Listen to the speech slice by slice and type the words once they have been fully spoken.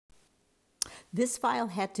This file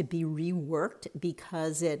had to be reworked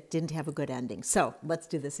because it didn't have a good ending. So let's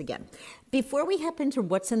do this again. Before we hop into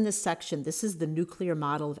what's in this section, this is the nuclear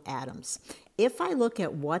model of atoms. If I look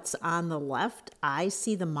at what's on the left, I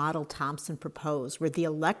see the model Thomson proposed, where the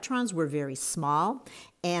electrons were very small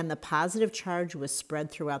and the positive charge was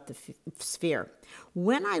spread throughout the sphere.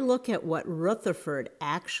 When I look at what Rutherford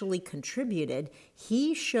actually contributed,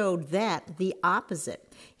 he showed that the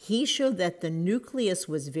opposite. He showed that the nucleus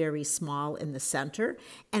was very small in the center,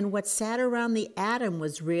 and what sat around the atom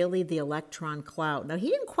was really the electron cloud. Now, he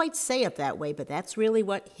didn't quite say it that way, but that's really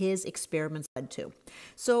what his experiments led to.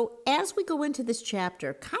 So as we go into this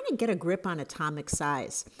chapter, kind of get a grip on atomic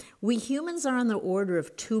size. We humans are on the order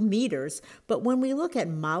of 2 meters, but when we look at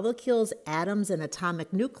molecules, atoms, and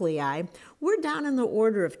atomic nuclei, we're down in the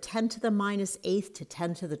order of 10 to the minus 8th to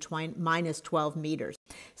 10 to the minus 12 meters.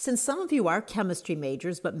 Since some of you are chemistry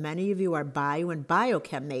majors, but many of you are bio and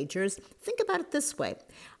biochem majors, think about it this way.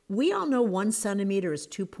 We all know 1 centimeter is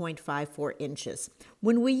 2.54 inches.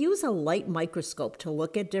 When we use a light microscope to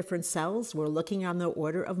look at different cells, we're looking on the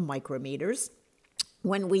order of micrometers.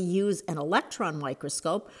 When we use an electron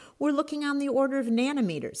microscope, we're looking on the order of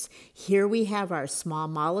nanometers. Here we have our small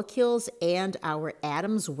molecules and our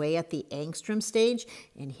atoms way at the angstrom stage.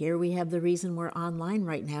 And here we have the reason we're online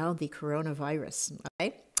right now, the coronavirus.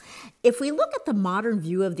 Okay? If we look at the modern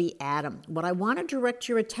view of the atom, what I want to direct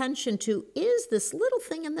your attention to is this little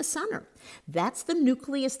thing in the center. That's the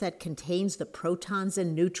nucleus that contains the protons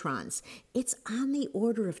and neutrons. It's on the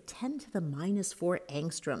order of 10 to the minus 4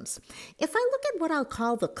 angstroms. If I look at what I'll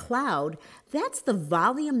call the cloud, that's the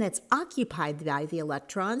volume that's occupied by the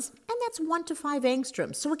electrons, and that's 1 to 5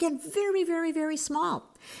 angstroms. So again, very, very, very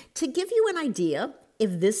small. To give you an idea,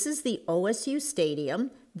 if this is the OSU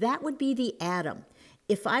stadium, that would be the atom.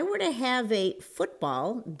 If I were to have a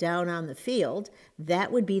football down on the field,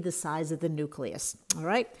 that would be the size of the nucleus. All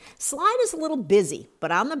right? Slide is a little busy,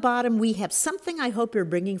 but on the bottom we have something I hope you're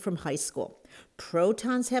bringing from high school.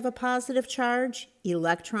 Protons have a positive charge,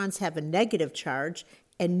 electrons have a negative charge,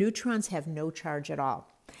 and neutrons have no charge at all.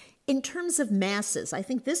 In terms of masses, I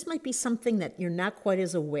think this might be something that you're not quite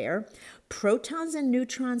as aware. Protons and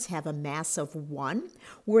neutrons have a mass of 1,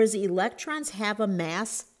 whereas electrons have a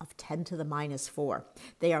mass of 10 to the minus 4.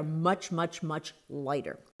 They are much, much, much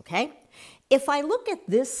lighter, okay? If I look at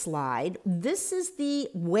this slide, this is the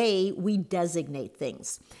way we designate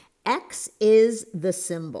things. X is the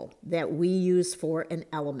symbol that we use for an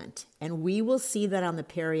element, and we will see that on the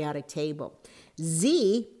periodic table.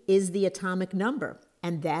 Z is the atomic number,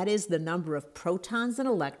 and that is the number of protons and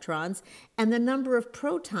electrons, and the number of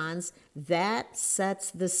protons, that sets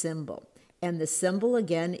the symbol. And the symbol,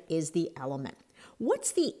 again, is the element.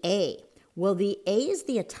 What's the A? Well, the A is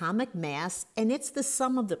the atomic mass, and it's the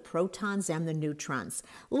sum of the protons and the neutrons.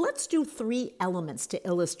 Let's do 3 elements to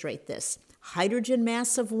illustrate this. Hydrogen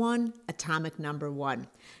mass of 1, atomic number 1.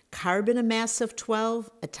 Carbon a mass of 12,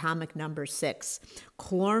 atomic number 6.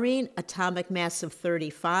 Chlorine, atomic mass of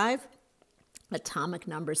 35, atomic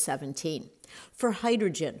number 17. For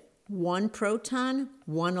hydrogen, 1 proton,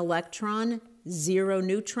 1 electron, 0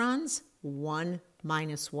 neutrons, 1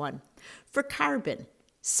 minus 1. For carbon,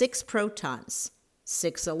 6 protons,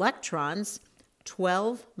 6 electrons,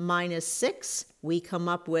 12 minus 6, we come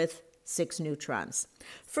up with 6 neutrons.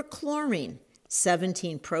 For chlorine,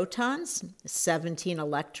 17 protons, 17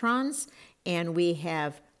 electrons, and we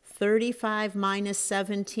have 35 minus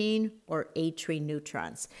 17, or 18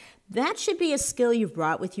 neutrons. That should be a skill you've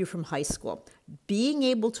brought with you from high school. Being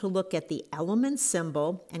able to look at the element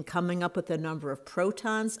symbol and coming up with the number of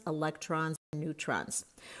protons, electrons, and neutrons.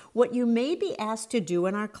 What you may be asked to do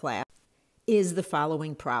in our class is the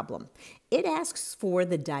following problem. It asks for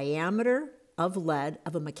the diameter of lead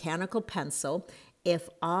of a mechanical pencil if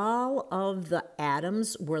all of the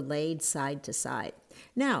atoms were laid side to side.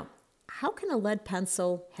 Now, how can a lead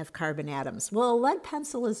pencil have carbon atoms? Well, a lead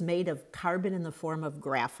pencil is made of carbon in the form of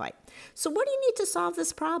graphite. So what do you need to solve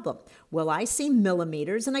this problem? Well, I see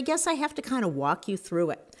millimeters, and I guess I have to kind of walk you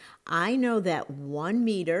through it. I know that 1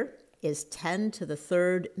 meter is 10 to the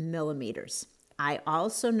 3rd millimeters. I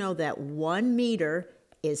also know that 1 meter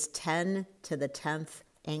is 10 to the 10th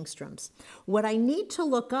angstroms. What I need to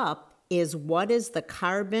look up is what is the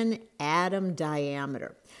carbon atom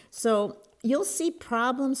diameter. So you'll see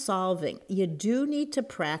problem solving. You do need to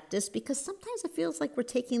practice because sometimes it feels like we're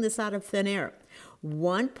taking this out of thin air.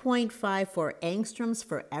 1.54 angstroms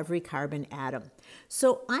for every carbon atom.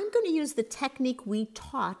 So I'm going to use the technique we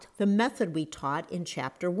taught, the method we taught in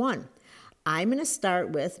chapter 1. I'm going to start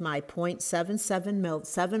with my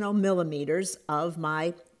 0.70 millimeters of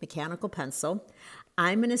my mechanical pencil.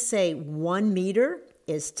 I'm going to say 1 meter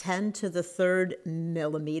is 10 to the third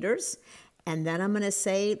millimeters. And then I'm going to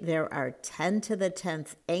say there are 10 to the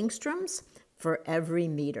 10th angstroms for every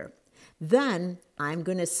meter. Then I'm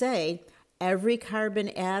going to say every carbon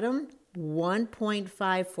atom,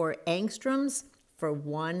 1.54 angstroms for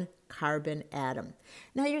one carbon atom.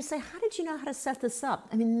 Now you're saying, how did you know how to set this up?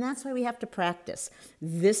 I mean, that's why we have to practice.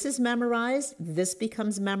 This is memorized, this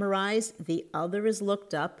becomes memorized, the other is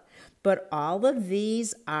looked up, but all of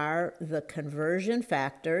these are the conversion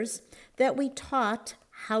factors that we taught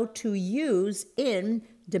how to use in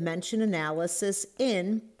dimension analysis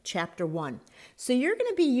in Chapter 1. So you're going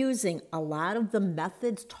to be using a lot of the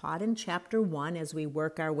methods taught in Chapter 1 as we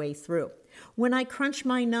work our way through. When I crunch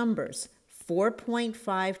my numbers,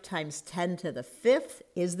 4.5 times 10 to the 5th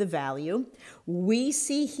is the value. We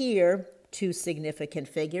see here two significant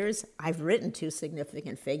figures. I've written two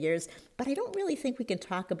significant figures, but I don't really think we can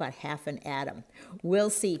talk about half an atom. We'll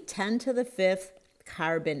see 10 to the 5th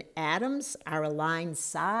carbon atoms are aligned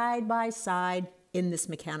side by side in this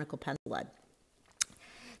mechanical pencil lead.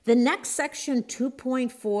 The next section,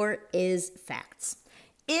 2.4, is facts.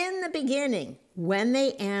 In the beginning, when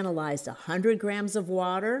they analyzed 100 grams of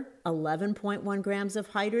water, 11.1 grams of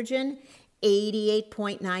hydrogen,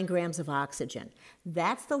 88.9 grams of oxygen.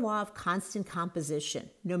 That's the law of constant composition.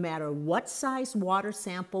 No matter what size water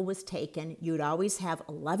sample was taken, you'd always have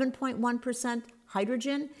 11.1%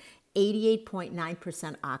 hydrogen,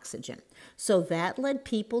 88.9% oxygen. So that led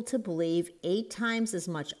people to believe 8 times as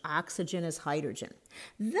much oxygen as hydrogen.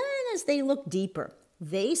 Then as they looked deeper,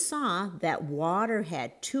 they saw that water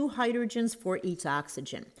had 2 hydrogens for each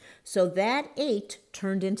oxygen. So that 8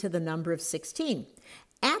 turned into the number of 16.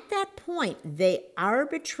 At that point, they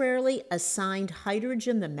arbitrarily assigned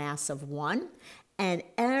hydrogen the mass of 1, and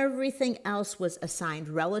everything else was assigned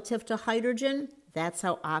relative to hydrogen. That's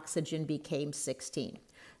how oxygen became 16.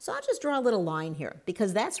 So I'll just draw a little line here,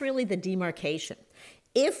 because that's really the demarcation.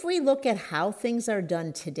 If we look at how things are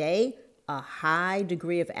done today, a high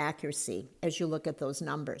degree of accuracy as you look at those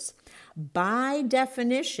numbers. By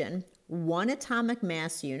definition, 1 atomic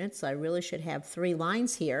mass unit, so I really should have 3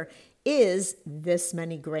 lines here, is this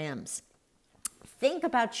many grams. Think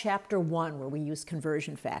about Chapter 1 where we use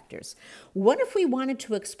conversion factors. What if we wanted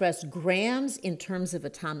to express grams in terms of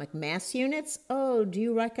atomic mass units? Oh, do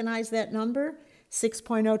you recognize that number?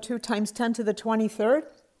 6.02 times 10 to the 23rd?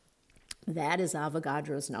 That is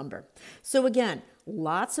Avogadro's number. So again,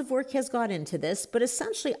 lots of work has gone into this, but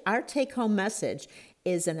essentially our take-home message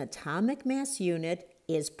is an atomic mass unit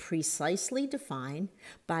is precisely defined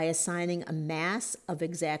by assigning a mass of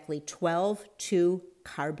exactly 12 to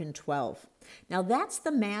carbon 12. Now that's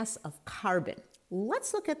the mass of carbon.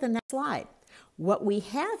 Let's look at the next slide. What we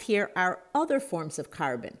have here are other forms of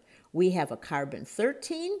carbon. We have a carbon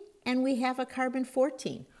 13 and we have a carbon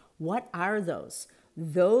 14. What are those?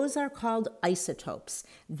 Those are called isotopes.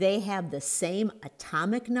 They have the same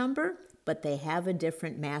atomic number, but they have a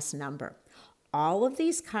different mass number. All of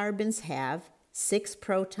these carbons have 6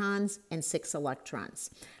 protons and 6 electrons.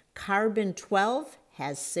 Carbon 12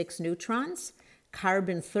 has 6 neutrons.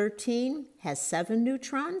 Carbon 13 has 7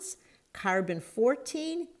 neutrons. Carbon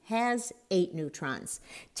 14 has 8 neutrons.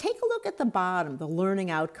 Take a look at the bottom, the learning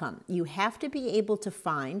outcome. You have to be able to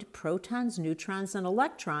find protons, neutrons, and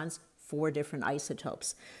electrons for different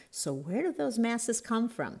isotopes. So where do those masses come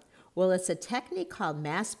from? Well, it's a technique called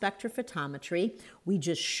mass spectrophotometry. We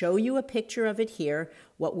just show you a picture of it here.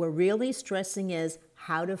 What we're really stressing is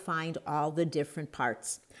how to find all the different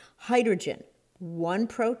parts. Hydrogen, 1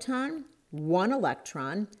 proton, 1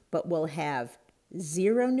 electron, but we'll have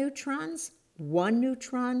 0 neutrons, 1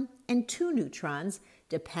 neutron, and 2 neutrons,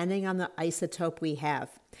 depending on the isotope we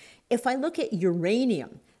have. If I look at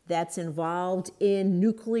uranium, that's involved in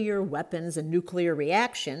nuclear weapons and nuclear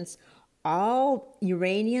reactions, all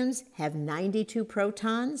uraniums have 92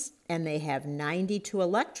 protons and they have 92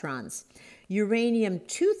 electrons.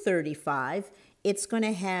 Uranium-235, it's going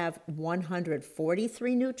to have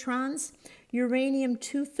 143 neutrons.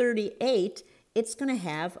 Uranium-238, it's going to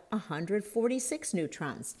have 146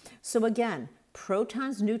 neutrons. So again,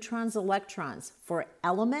 protons, neutrons, electrons for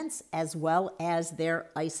elements as well as their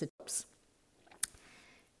isotopes.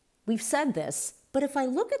 We've said this, but if I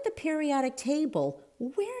look at the periodic table,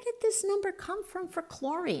 where did this number come from for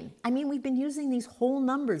chlorine? I mean, we've been using these whole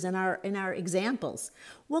numbers in our examples.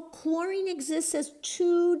 Well, chlorine exists as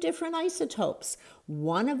 2 different isotopes.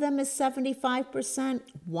 One of them is 75%,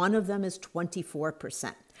 one of them is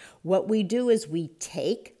 24%. What we do is we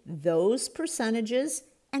take those percentages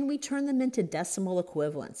and we turn them into decimal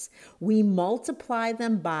equivalents. We multiply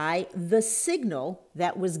them by the signal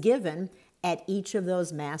that was given at each of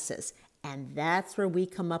those masses. And that's where we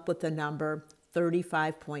come up with the number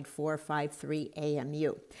 35.453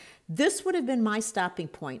 AMU. This would have been my stopping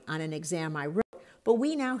point on an exam I wrote, but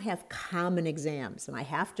we now have common exams, and I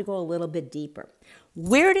have to go a little bit deeper.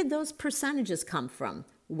 Where did those percentages come from?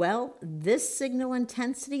 Well, this signal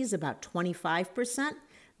intensity is about 25%.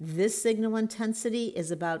 This signal intensity is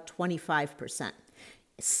about 25%.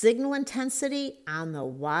 Signal intensity on the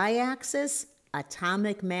y-axis,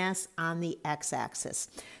 atomic mass on the x-axis.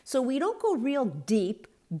 So we don't go real deep,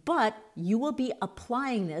 but you will be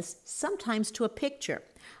applying this sometimes to a picture.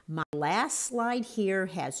 My last slide here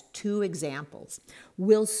has two examples.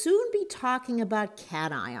 We'll soon be talking about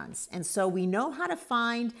cations, and so we know how to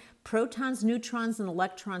find protons, neutrons, and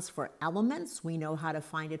electrons for elements. We know how to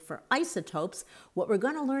find it for isotopes. What we're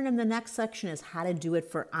going to learn in the next section is how to do it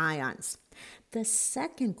for ions. The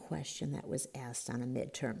second question that was asked on a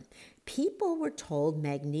midterm, people were told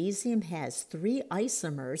magnesium has 3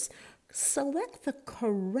 isomers. Select the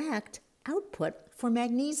correct output for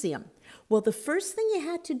magnesium. Well, the first thing you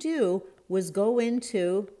had to do was go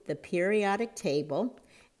into the periodic table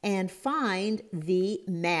and find the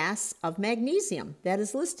mass of magnesium that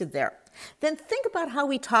is listed there. Then think about how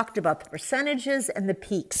we talked about the percentages and the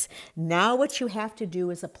peaks. Now what you have to do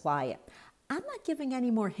is apply it. I'm not giving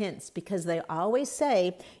any more hints because they always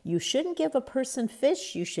say you shouldn't give a person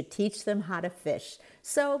fish, you should teach them how to fish.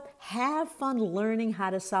 So have fun learning how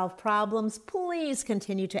to solve problems. Please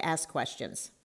continue to ask questions.